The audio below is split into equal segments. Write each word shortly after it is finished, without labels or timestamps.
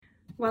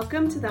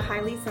Welcome to the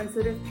Highly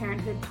Sensitive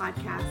Parenthood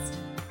Podcast.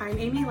 I'm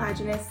Amy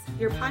Lajeunesse,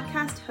 your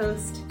podcast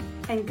host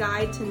and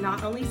guide to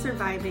not only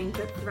surviving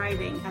but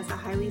thriving as a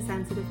highly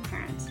sensitive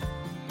parent.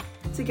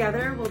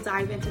 Together, we'll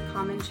dive into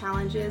common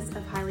challenges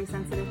of highly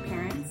sensitive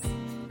parents,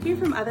 hear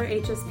from other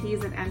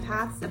HSPs and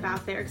empaths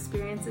about their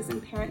experiences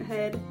in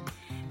parenthood,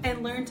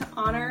 and learn to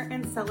honor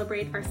and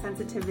celebrate our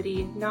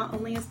sensitivity not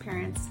only as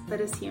parents but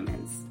as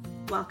humans.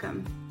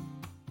 Welcome.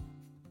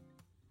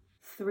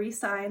 3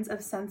 signs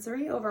of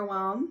sensory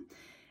overwhelm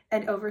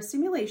and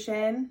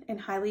overstimulation in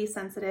highly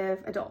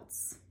sensitive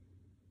adults.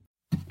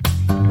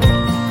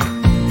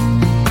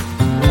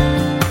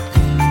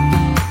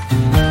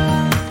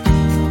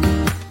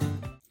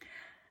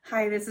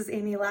 Hi, this is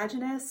Amy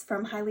Lajeunesse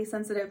from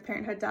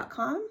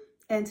HighlySensitiveParenthood.com,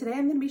 and today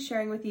I'm going to be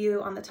sharing with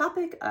you on the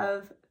topic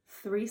of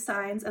 3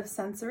 signs of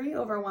sensory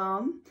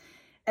overwhelm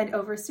and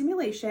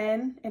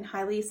overstimulation in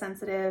highly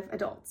sensitive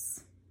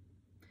adults.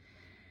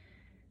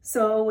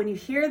 So when you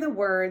hear the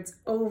words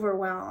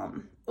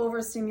overwhelm,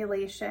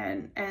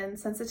 overstimulation, and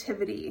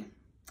sensitivity,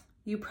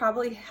 you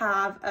probably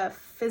have a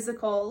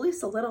physical, at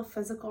least a little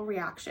physical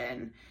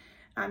reaction.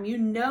 You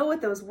know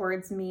what those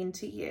words mean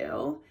to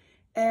you,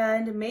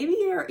 and maybe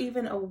you're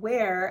even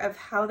aware of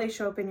how they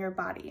show up in your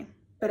body.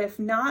 But if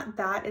not,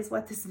 that is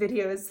what this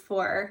video is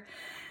for.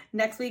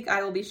 Next week,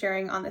 I will be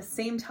sharing on the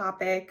same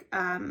topic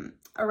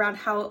around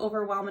how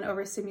overwhelm and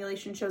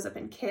overstimulation shows up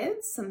in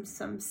kids,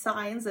 some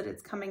signs that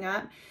it's coming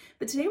up.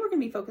 But today we're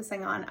going to be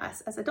focusing on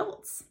us as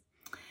adults.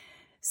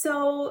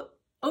 So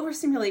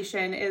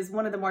overstimulation is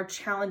one of the more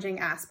challenging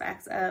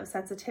aspects of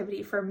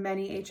sensitivity for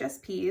many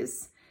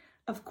HSPs.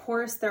 Of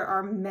course, there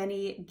are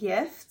many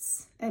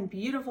gifts and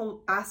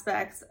beautiful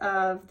aspects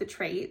of the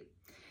trait,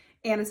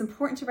 and it's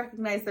important to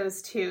recognize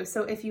those too.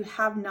 So if you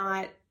have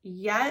not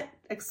yet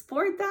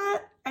explored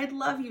that, I'd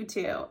love you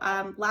to.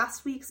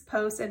 Last week's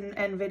post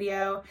and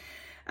video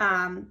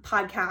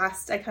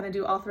podcast, I kind of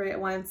do all 3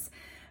 at once,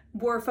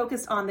 were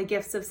focused on the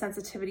gifts of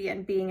sensitivity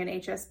and being an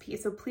HSP.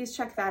 So please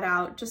check that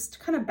out, just to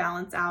kind of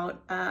balance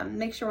out,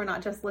 make sure we're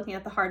not just looking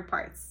at the hard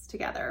parts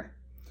together.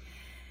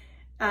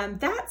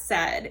 That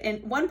said,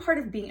 and one part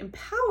of being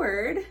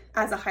empowered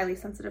as a highly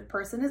sensitive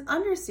person is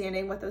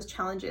understanding what those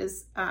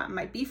challenges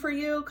might be for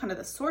you, kind of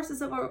the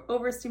sources of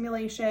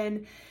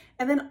overstimulation,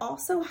 and then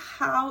also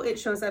how it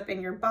shows up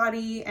in your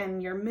body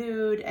and your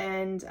mood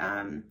and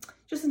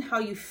just in how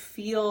you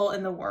feel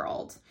in the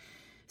world.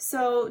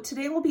 So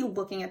today we'll be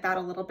looking at that a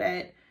little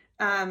bit.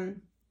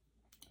 And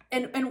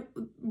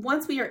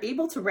once we are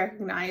able to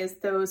recognize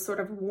those sort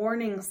of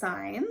warning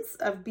signs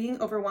of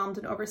being overwhelmed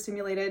and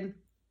overstimulated,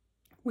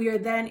 we are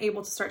then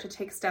able to start to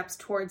take steps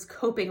towards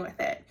coping with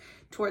it,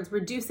 towards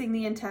reducing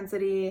the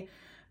intensity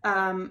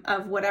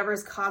of whatever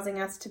is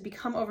causing us to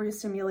become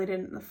overstimulated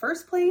in the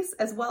first place,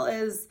 as well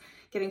as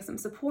getting some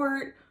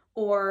support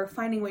or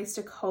finding ways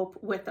to cope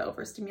with the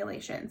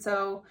overstimulation.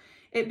 So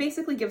it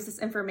basically gives us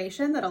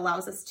information that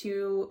allows us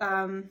to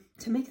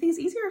make things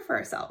easier for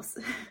ourselves.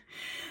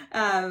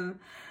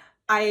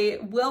 I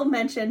will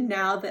mention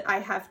now that I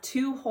have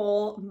 2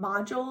 whole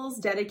modules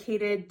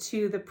dedicated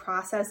to the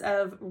process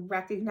of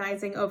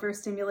recognizing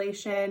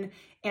overstimulation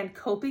and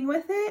coping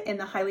with it in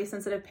the Highly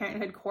Sensitive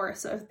Parenthood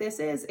course. So if this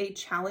is a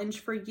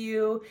challenge for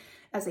you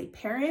as a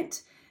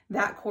parent,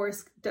 that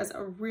course does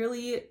a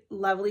really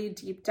lovely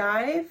deep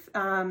dive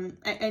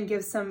and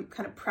gives some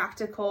kind of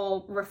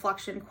practical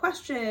reflection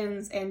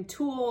questions and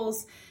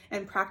tools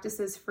and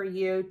practices for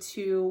you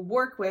to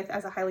work with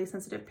as a highly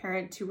sensitive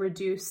parent to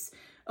reduce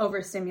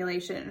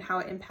overstimulation and how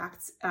it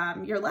impacts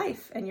your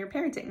life and your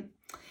parenting.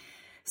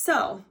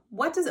 So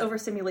what does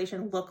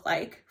overstimulation look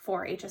like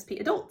for HSP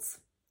adults?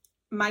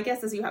 My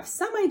guess is you have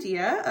some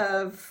idea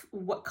of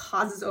what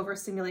causes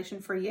overstimulation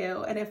for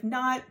you. And if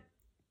not,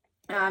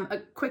 a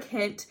quick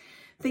hint,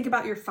 think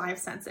about your 5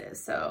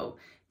 senses. So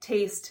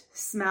taste,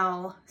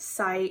 smell,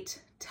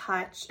 sight,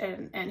 touch,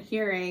 and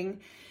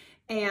hearing.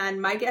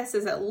 And my guess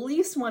is at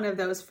least one of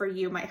those for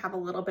you might have a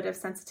little bit of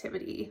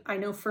sensitivity. I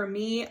know for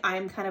me,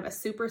 I'm kind of a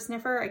super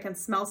sniffer. I can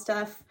smell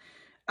stuff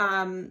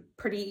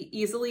pretty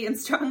easily and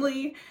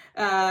strongly.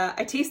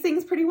 I taste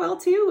things pretty well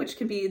too, which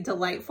can be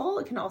delightful.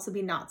 It can also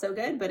be not so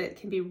good, but it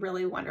can be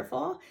really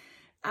wonderful.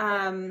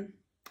 I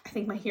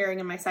think my hearing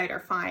and my sight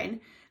are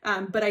fine.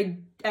 But I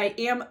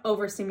am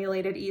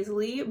overstimulated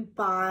easily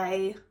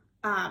by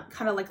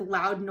kind of like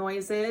loud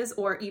noises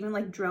or even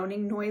like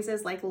droning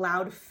noises like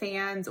loud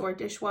fans or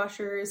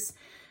dishwashers,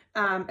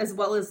 as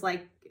well as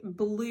like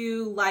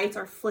blue lights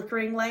or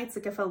flickering lights.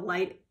 Like if a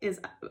light is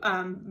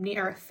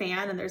near a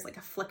fan and there's like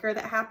a flicker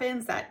that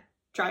happens, that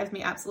drives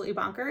me absolutely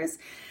bonkers.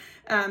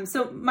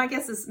 So my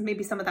guess is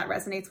maybe some of that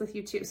resonates with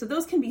you too. So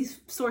those can be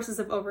sources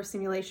of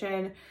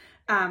overstimulation,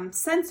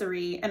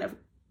 sensory, and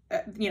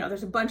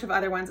there's a bunch of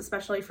other ones,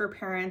 especially for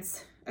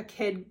parents, a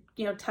kid,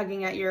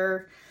 tugging at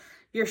your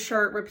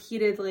shirt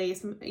repeatedly,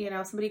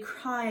 somebody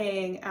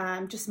crying,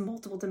 just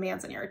multiple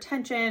demands on your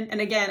attention. And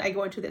again, I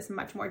go into this in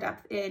much more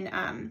depth in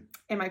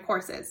my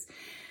courses.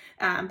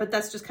 But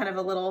that's just kind of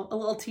a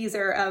little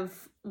teaser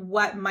of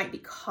what might be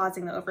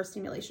causing the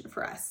overstimulation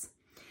for us.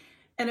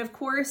 And of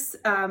course,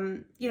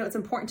 it's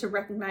important to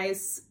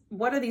recognize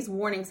what are these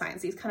warning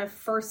signs, these kind of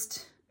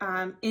first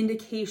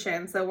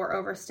indications that we're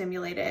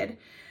overstimulated.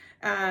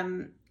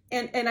 And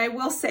I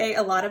will say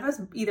a lot of us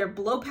either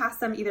blow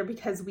past them either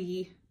because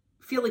we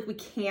feel like we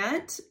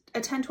can't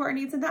attend to our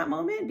needs in that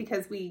moment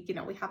because we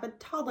have a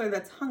toddler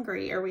that's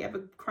hungry or we have a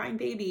crying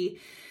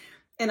baby.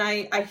 And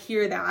I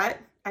hear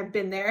that. I've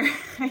been there.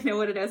 I know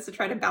what it is to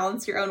try to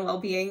balance your own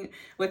well-being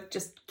with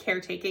just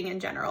caretaking in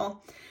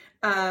general.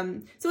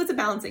 So it's a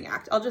balancing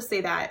act. I'll just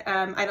say that.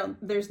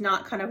 There's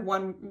not kind of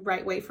one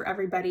right way for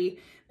everybody,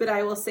 but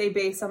I will say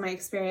based on my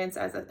experience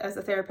as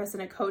a therapist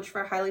and a coach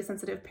for highly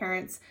sensitive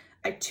parents,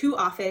 I too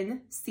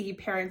often see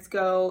parents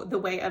go the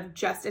way of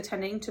just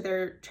attending to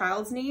their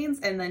child's needs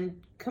and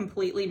then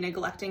completely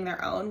neglecting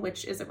their own,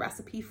 which is a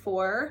recipe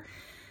for,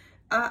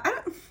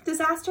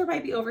 disaster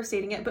might be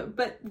overstating it,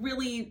 but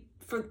really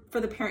for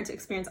the parent to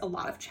experience a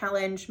lot of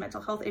challenge,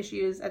 mental health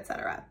issues,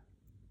 etc.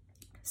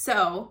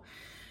 So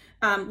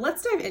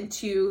let's dive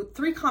into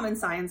 3 common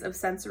signs of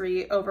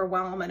sensory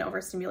overwhelm and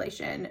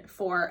overstimulation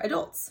for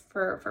adults,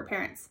 for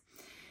parents.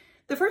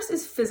 The first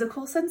is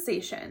physical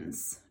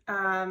sensations.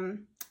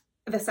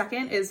 The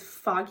second is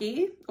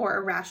foggy or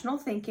irrational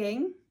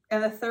thinking.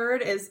 And the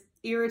third is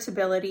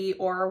irritability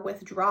or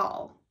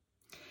withdrawal.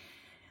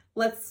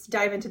 Let's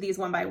dive into these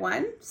one by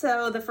one.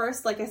 So the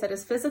first, like I said,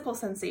 is physical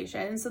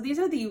sensation. So these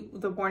are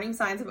the warning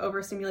signs of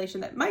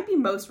overstimulation that might be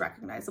most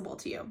recognizable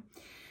to you.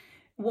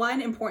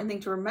 One important thing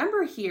to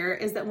remember here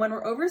is that when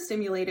we're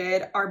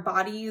overstimulated, our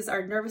bodies,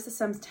 our nervous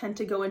systems tend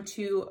to go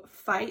into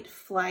fight,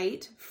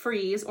 flight,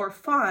 freeze, or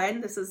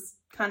fawn. This is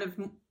kind of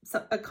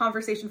a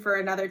conversation for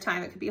another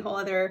time. It could be a whole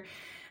other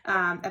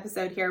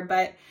episode here,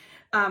 but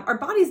our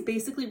bodies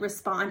basically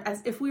respond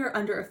as if we are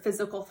under a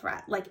physical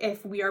threat. Like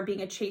if we are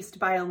being chased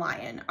by a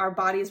lion, our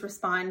bodies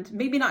respond,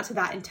 maybe not to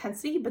that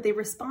intensity, but they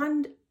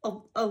respond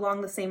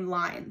along the same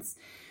lines.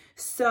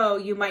 So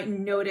you might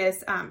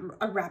notice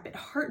a rapid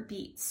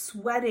heartbeat,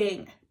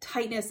 sweating,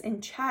 tightness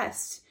in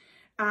chest,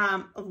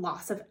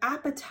 loss of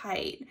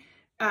appetite,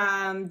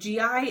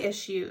 GI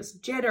issues,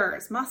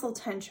 jitters, muscle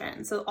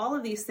tension. So all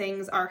of these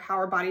things are how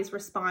our bodies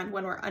respond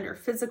when we're under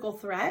physical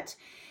threat.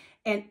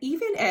 And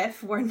even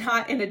if we're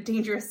not in a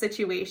dangerous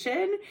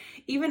situation,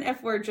 even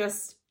if we're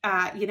just,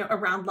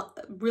 around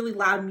really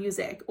loud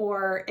music,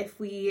 or if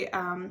we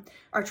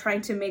are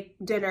trying to make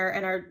dinner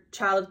and our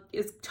child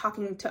is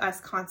talking to us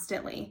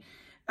constantly,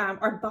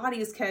 our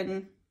bodies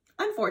can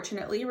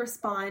unfortunately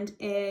respond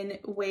in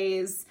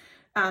ways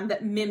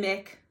that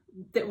mimic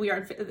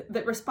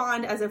that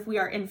respond as if we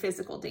are in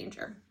physical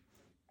danger.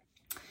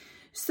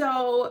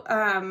 So,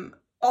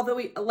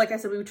 although like I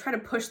said, we would try to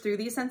push through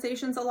these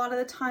sensations a lot of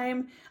the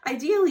time,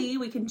 ideally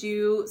we can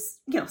do,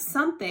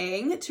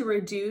 something to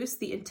reduce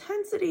the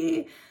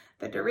intensity,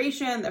 the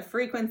duration, the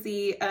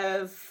frequency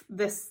of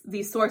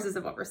these sources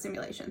of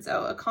overstimulation.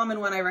 So a common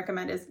one I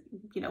recommend is,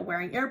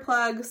 wearing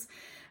earplugs.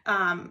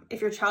 If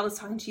your child is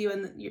talking to you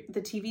and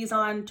the TV's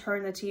on,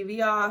 turn the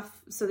TV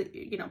off so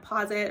that,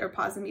 pause it or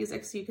pause the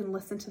music so you can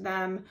listen to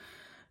them.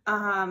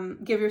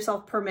 Give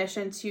yourself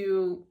permission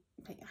to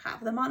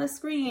have them on a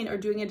screen or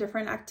doing a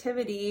different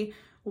activity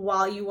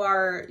while you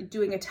are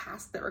doing a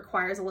task that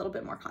requires a little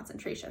bit more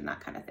concentration, that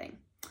kind of thing.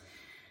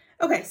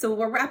 Okay, so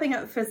we're wrapping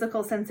up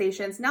physical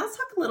sensations. Now let's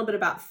talk a little bit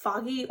about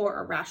foggy or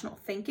irrational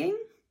thinking.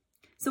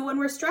 So when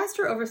we're stressed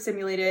or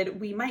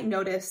overstimulated, we might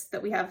notice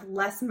that we have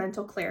less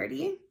mental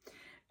clarity.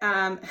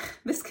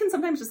 This can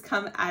sometimes just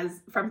come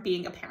from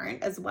being a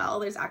parent as well.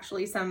 There's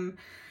actually some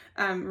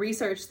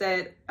research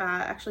that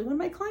actually one of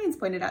my clients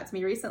pointed out to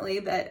me recently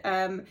that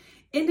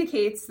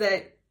indicates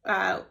that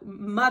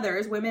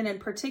mothers, women in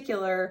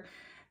particular,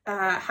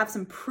 have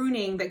some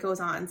pruning that goes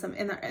on.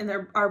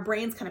 Our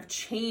brains kind of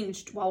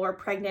changed while we're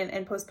pregnant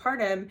and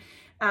postpartum,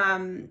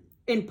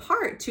 in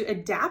part to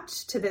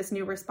adapt to this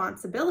new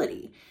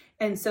responsibility.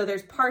 And so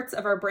there's parts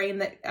of our brain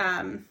that,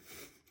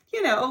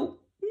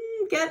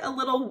 get a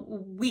little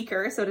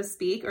weaker, so to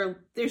speak,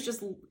 or there's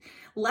just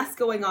less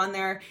going on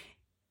there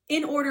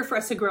in order for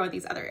us to grow in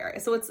these other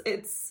areas. So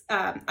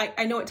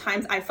I know at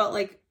times I felt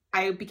like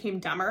I became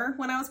dumber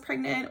when I was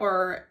pregnant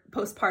or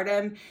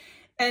postpartum.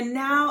 And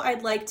now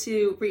I'd like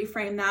to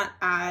reframe that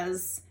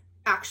as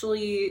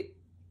actually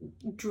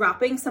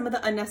dropping some of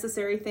the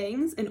unnecessary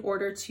things in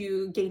order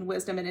to gain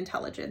wisdom and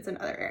intelligence in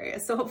other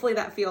areas. So hopefully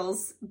that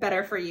feels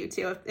better for you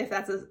too, if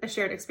that's a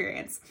shared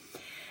experience.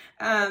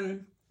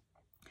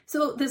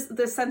 So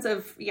this sense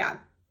of,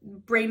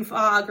 brain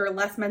fog or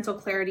less mental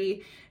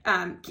clarity,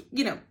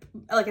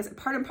 like I said,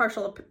 part and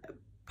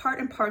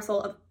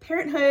parcel of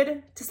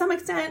parenthood to some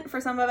extent for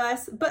some of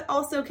us, but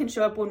also can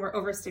show up when we're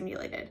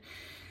overstimulated.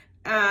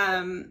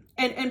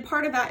 And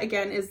part of that,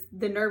 again, is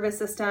the nervous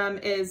system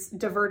is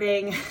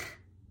diverting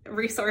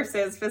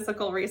resources,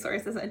 physical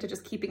resources, into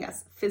just keeping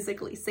us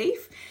physically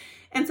safe.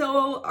 And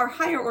so our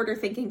higher order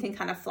thinking can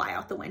kind of fly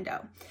out the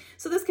window.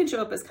 So this can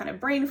show up as kind of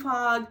brain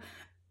fog,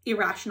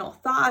 irrational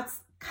thoughts,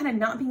 kind of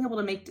not being able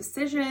to make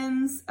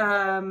decisions.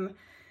 I'm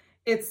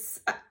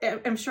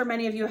sure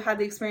many of you have had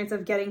the experience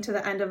of getting to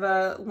the end of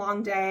a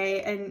long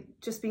day and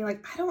just being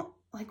like, I don't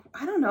like,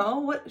 I don't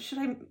know,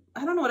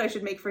 I don't know what I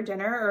should make for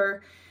dinner,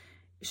 or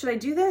should I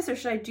do this or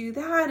should I do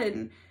that?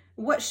 And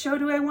what show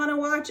do I want to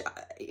watch,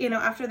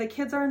 after the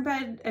kids are in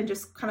bed, and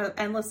just kind of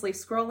endlessly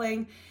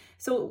scrolling.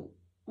 So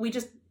we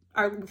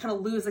kind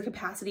of lose the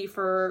capacity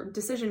for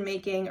decision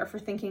making or for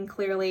thinking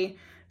clearly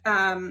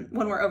when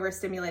we're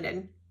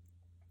overstimulated.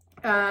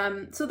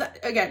 So that,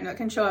 again, that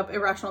can show up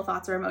irrational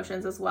thoughts or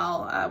emotions as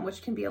well,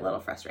 which can be a little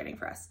frustrating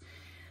for us.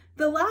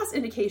 The last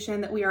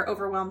indication that we are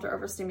overwhelmed or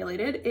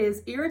overstimulated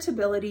is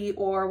irritability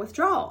or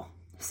withdrawal.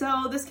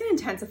 So this can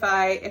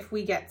intensify if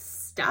we get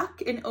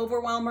stuck in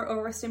overwhelm or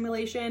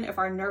overstimulation, if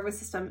our nervous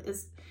system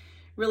is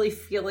really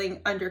feeling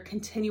under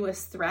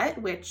continuous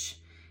threat, which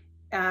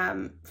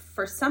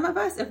for some of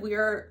us, if we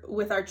are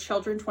with our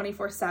children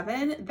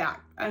 24/7,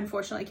 that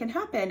unfortunately can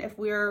happen. If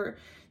we're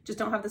just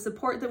don't have the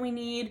support that we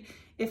need,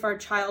 if our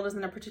child is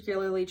in a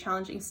particularly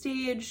challenging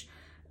stage,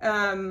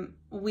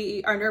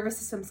 our nervous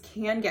systems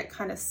can get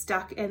kind of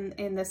stuck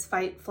in this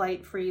fight,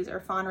 flight, freeze, or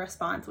fawn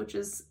response, which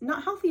is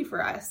not healthy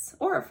for us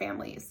or our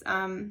families.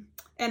 And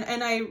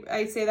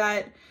I say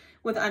that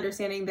with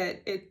understanding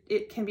that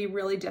it can be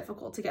really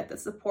difficult to get the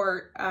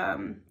support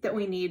that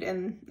we need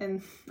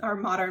in our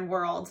modern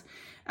world.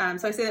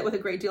 So I say that with a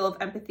great deal of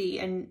empathy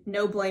and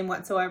no blame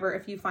whatsoever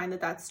if you find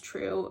that that's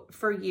true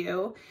for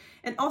you.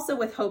 And also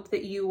with hope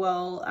that you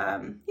will,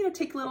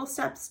 take little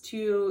steps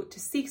to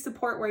seek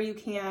support where you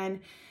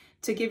can,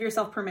 to give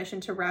yourself permission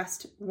to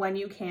rest when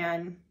you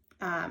can,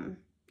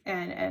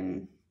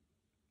 and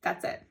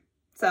that's it.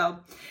 So,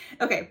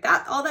 okay,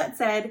 all that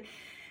said,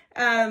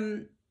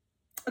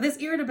 this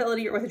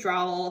irritability or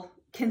withdrawal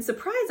can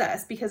surprise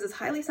us because as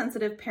highly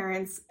sensitive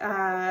parents,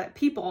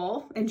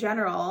 people in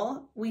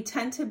general, we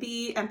tend to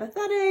be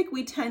empathetic.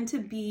 We tend to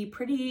be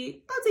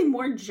pretty, I'd say,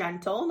 more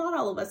gentle. Not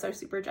all of us are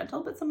super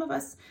gentle, but some of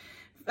us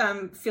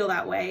feel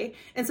that way.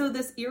 And so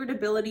this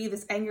irritability,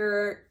 this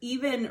anger,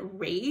 even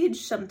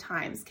rage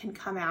sometimes can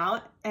come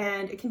out,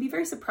 and it can be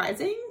very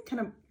surprising,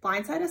 kind of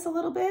blindside us a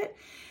little bit.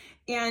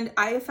 And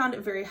I have found it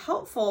very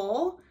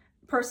helpful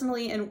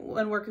personally and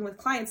when working with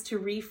clients to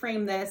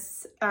reframe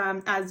this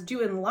as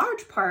due in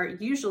large part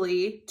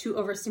usually to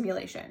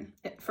overstimulation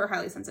for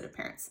highly sensitive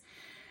parents.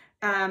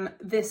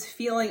 This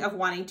feeling of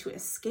wanting to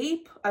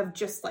escape, of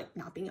just like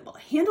not being able to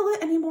handle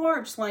it anymore,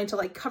 of just wanting to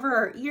like cover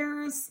our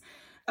ears,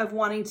 of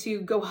wanting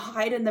to go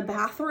hide in the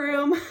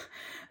bathroom.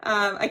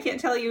 I can't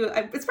tell you,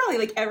 it's probably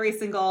like every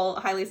single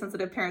highly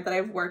sensitive parent that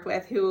I've worked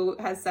with who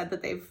has said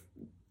that they've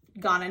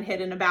gone and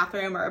hid in a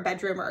bathroom or a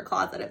bedroom or a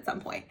closet at some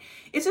point.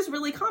 It's just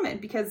really common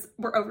because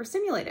we're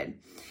overstimulated.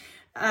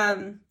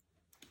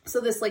 So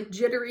this like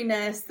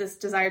jitteriness, this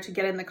desire to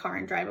get in the car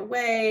and drive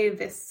away,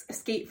 this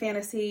escape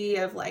fantasy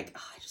of like,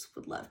 I just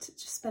would love to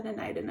just spend a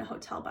night in a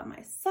hotel by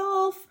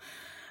myself.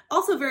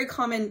 Also very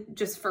common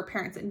just for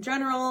parents in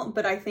general,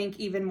 but I think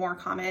even more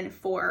common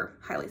for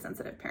highly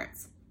sensitive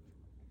parents.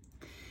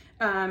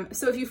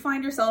 So if you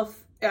find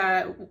yourself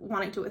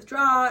wanting to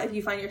withdraw, if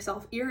you find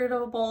yourself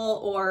irritable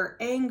or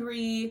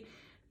angry,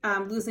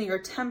 losing your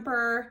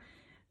temper,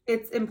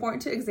 it's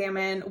important to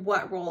examine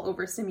what role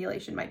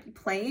overstimulation might be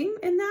playing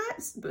in that,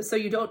 so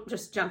you don't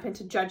just jump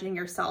into judging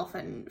yourself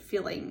and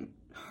feeling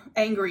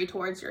angry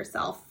towards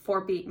yourself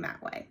for being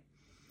that way.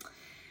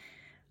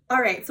 All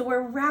right, so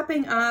we're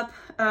wrapping up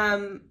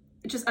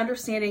just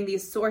understanding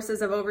these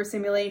sources of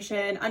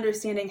overstimulation,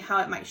 understanding how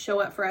it might show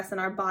up for us in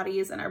our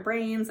bodies and our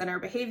brains and our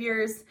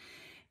behaviors.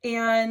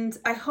 And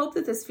I hope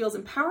that this feels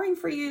empowering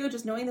for you,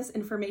 just knowing this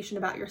information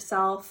about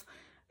yourself,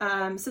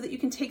 so that you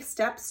can take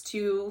steps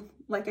to,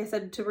 like I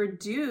said, to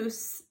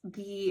reduce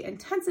the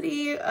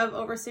intensity of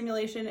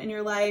overstimulation in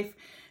your life,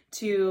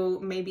 to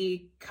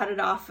maybe cut it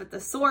off at the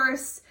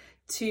source,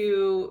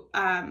 to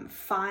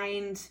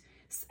find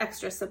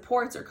extra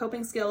supports or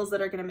coping skills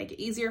that are going to make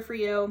it easier for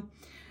you.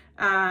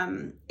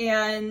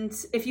 And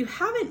if you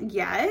haven't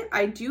yet,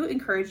 I do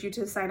encourage you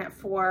to sign up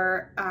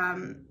for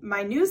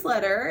my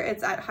newsletter.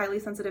 It's at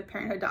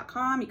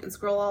highlysensitiveparenthood.com. You can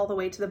scroll all the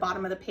way to the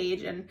bottom of the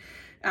page, and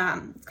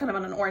it's kind of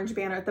on an orange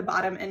banner at the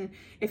bottom. And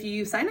if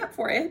you sign up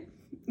for it,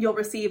 you'll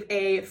receive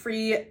a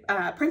free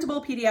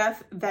printable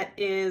PDF that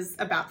is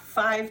about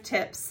 5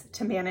 tips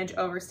to manage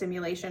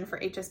overstimulation for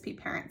HSP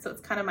parents. So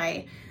it's kind of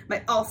my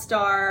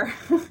all-star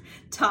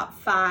top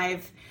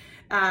 5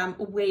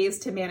 ways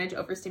to manage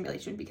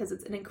overstimulation, because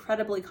it's an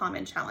incredibly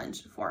common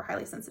challenge for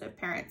highly sensitive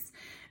parents.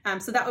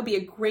 So that would be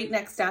a great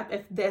next step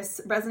if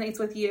this resonates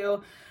with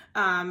you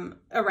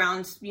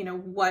around,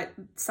 what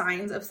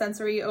signs of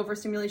sensory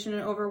overstimulation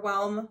and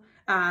overwhelm.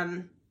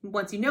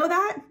 Once you know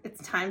that,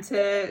 it's time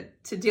to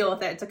deal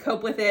with it, to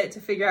cope with it, to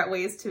figure out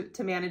ways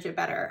to manage it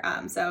better.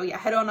 So yeah,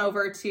 head on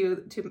over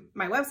to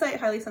my website,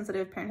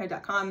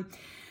 highlysensitiveparenthood.com,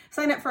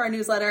 sign up for our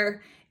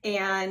newsletter,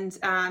 and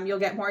you'll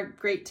get more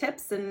great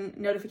tips and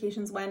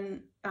notifications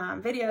when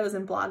videos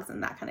and blogs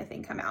and that kind of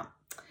thing come out.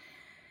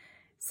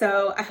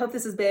 So I hope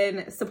this has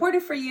been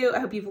supportive for you. I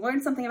hope you've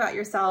learned something about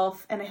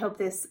yourself, and I hope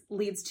this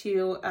leads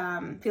to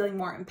feeling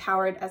more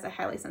empowered as a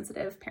highly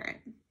sensitive parent.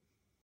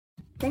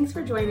 Thanks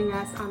for joining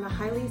us on the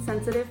Highly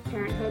Sensitive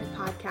Parenthood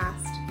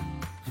podcast.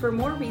 For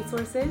more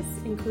resources,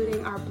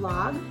 including our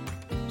blog,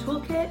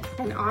 toolkit,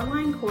 and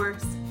online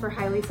course for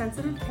highly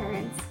sensitive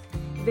parents,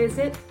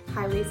 visit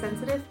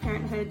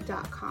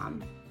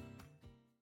highlysensitiveparenthood.com.